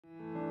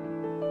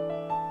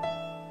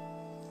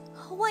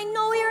I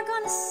know you're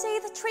gonna say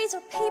the trays are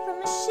paper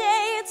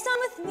mache. It's done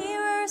with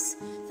mirrors,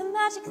 the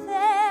magic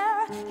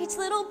there. Each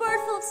little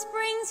bird full of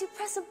springs. You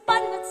press a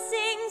button, it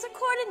sings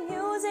recorded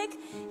music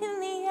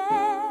in the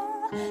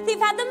air. They've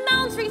had the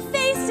mounds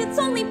refaced. It's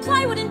only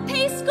plywood and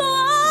paste. Go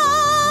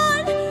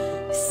on,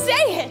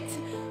 say it.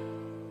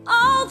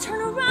 I'll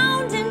turn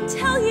around and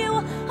tell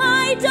you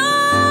I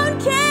don't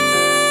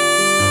care.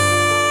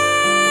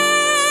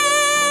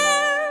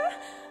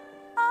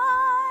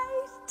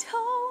 I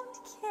don't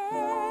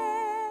care.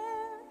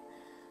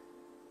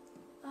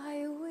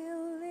 I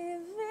will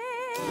live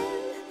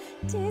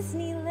in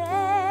Disneyland.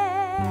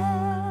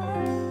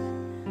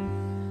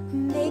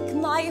 Make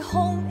my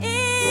home in